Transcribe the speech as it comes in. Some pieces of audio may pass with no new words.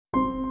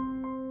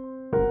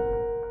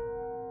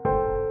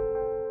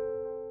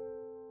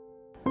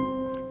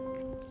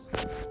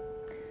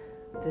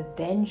The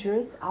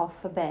Dangerous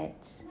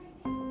Alphabet,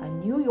 a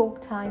New York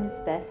Times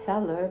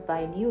bestseller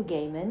by Neil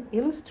Gaiman,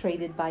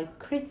 illustrated by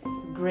Chris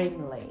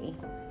Grimley.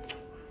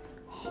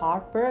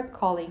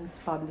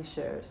 HarperCollins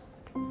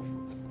Publishers.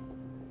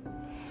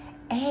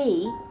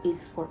 A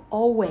is for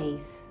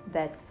always,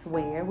 that's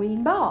where we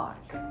embark.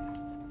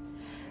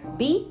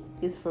 B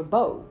is for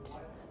boat,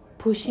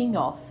 pushing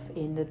off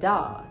in the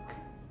dark.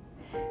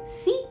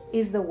 C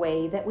is the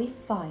way that we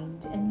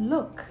find and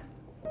look.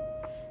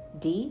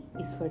 D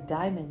is for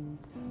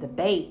diamonds, the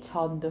bait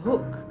on the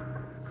hook.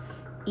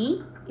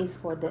 E is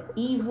for the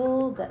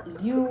evil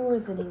that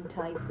lures and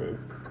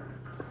entices.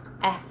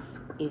 F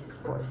is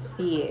for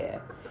fear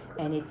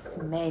and its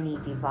many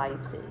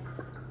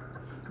devices.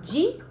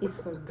 G is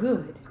for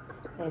good,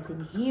 as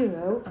in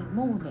hero and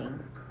morning.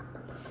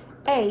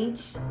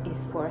 H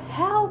is for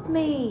help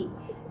me,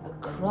 a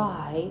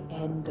cry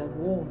and a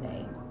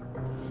warning.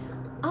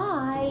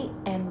 I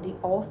am the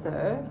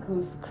author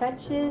who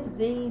scratches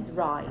these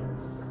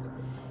rhymes.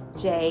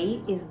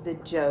 J is the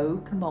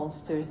joke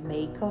monsters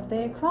make of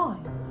their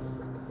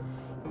crimes.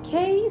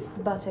 K's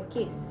but a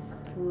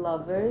kiss,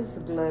 lovers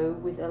glow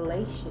with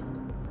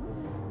elation.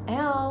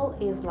 L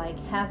is like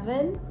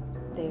heaven,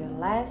 their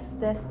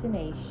last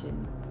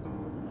destination.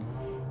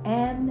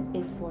 M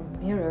is for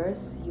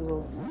mirrors you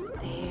will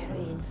stare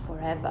in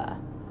forever.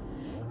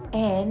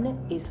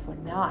 N is for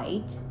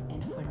night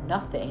and for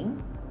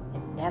nothing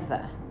and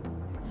never.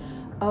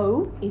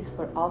 O is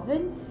for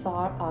ovens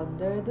far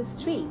under the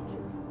street.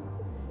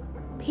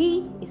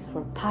 P is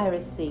for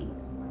piracy,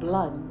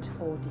 blunt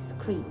or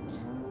discreet.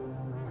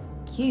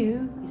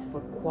 Q is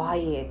for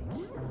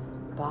quiet,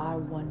 bar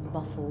one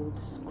muffled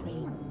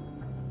scream.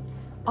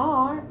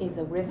 R is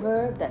a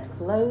river that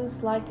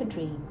flows like a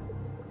dream.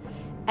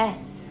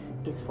 S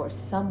is for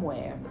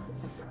somewhere,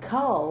 a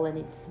skull and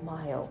its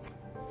smile.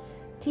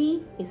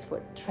 T is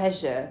for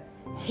treasure,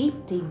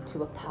 heaped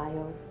into a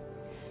pile.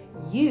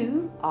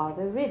 You are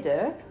the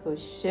reader who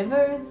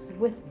shivers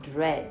with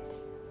dread.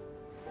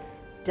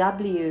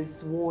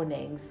 W's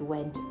warnings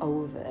went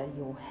over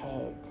your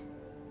head.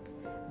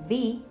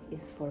 V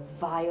is for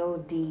vile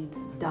deeds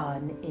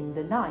done in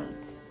the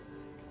night.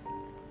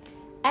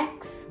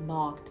 X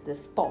marked the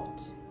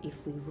spot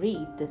if we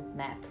read the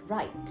map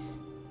right.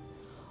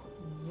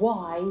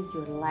 Y is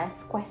your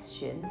last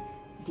question,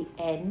 the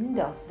end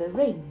of the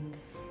ring.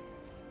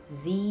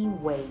 Z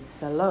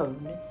waits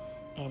alone,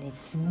 and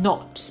it's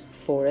not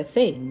for a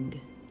thing.